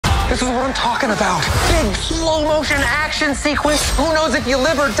This is what I'm talking about. Big slow motion action sequence. Who knows if you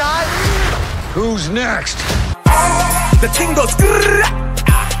live or die? Who's next? The ting goes.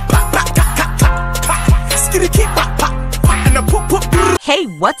 Hey,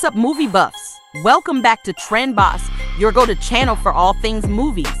 what's up, movie buffs? Welcome back to Trend Boss, your go-to channel for all things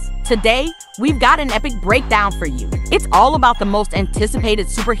movies. Today, we've got an epic breakdown for you. It's all about the most anticipated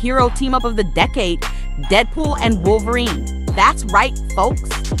superhero team-up of the decade, Deadpool and Wolverine. That's right, folks.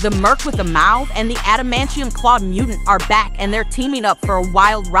 The Merc with a mouth and the adamantium-clawed mutant are back, and they're teaming up for a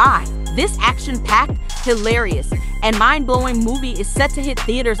wild ride. This action-packed, hilarious, and mind-blowing movie is set to hit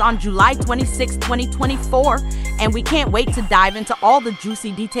theaters on July 26, 2024, and we can't wait to dive into all the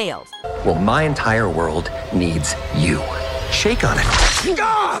juicy details. Well, my entire world needs you. Shake on it.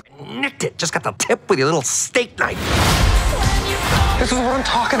 Ah, nicked it. Just got the tip with your little steak knife. This is what I'm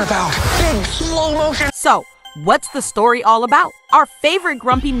talking about. Big slow motion. So, what's the story all about? Our favorite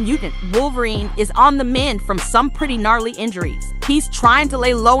grumpy mutant, Wolverine, is on the mend from some pretty gnarly injuries. He's trying to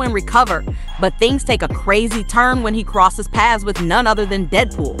lay low and recover, but things take a crazy turn when he crosses paths with none other than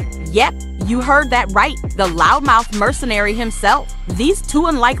Deadpool. Yep, you heard that right, the loudmouth mercenary himself. These two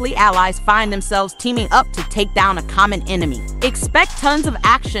unlikely allies find themselves teaming up to take down a common enemy. Expect tons of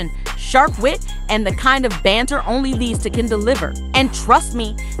action, sharp wit, and the kind of banter only these two can deliver. And trust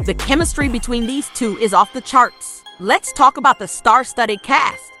me, the chemistry between these two is off the charts. Let's talk about the star-studded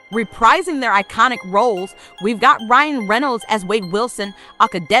cast. Reprising their iconic roles, we've got Ryan Reynolds as Wade Wilson,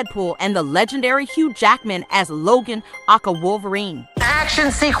 aka Deadpool, and the legendary Hugh Jackman as Logan, aka Wolverine.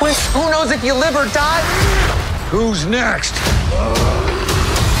 Action sequence. Who knows if you live or die? Who's next?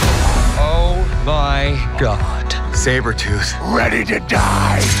 Oh my God. Sabretooth, ready to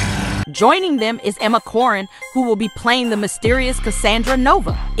die. Joining them is Emma Corrin, who will be playing the mysterious Cassandra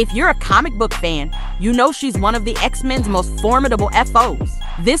Nova. If you're a comic book fan, you know she's one of the X-Men's most formidable FOs.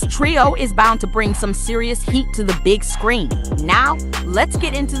 This trio is bound to bring some serious heat to the big screen. Now, let's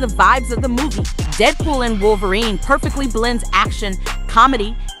get into the vibes of the movie. Deadpool and Wolverine perfectly blends action,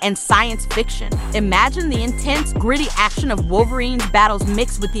 comedy, and science fiction. Imagine the intense, gritty action of Wolverine's battles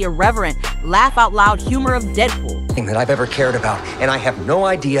mixed with the irreverent, laugh-out-loud humor of Deadpool. That I've ever cared about, and I have no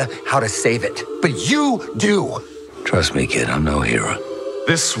idea how to save it. But you do. Trust me, kid, I'm no hero.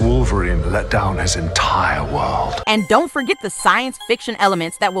 This Wolverine let down his entire world. And don't forget the science fiction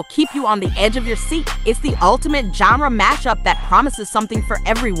elements that will keep you on the edge of your seat. It's the ultimate genre mashup that promises something for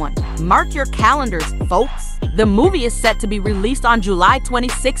everyone. Mark your calendars, folks. The movie is set to be released on July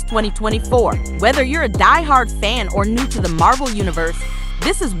 26, 2024. Whether you're a die-hard fan or new to the Marvel Universe,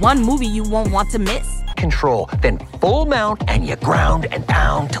 this is one movie you won't want to miss. Control, then full mount, and you ground and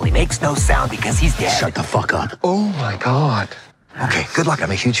pound till he makes no sound because he's dead. Shut the fuck up. Oh my God. Okay, good luck.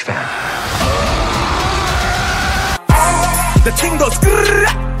 I'm a huge fan. The ting goes.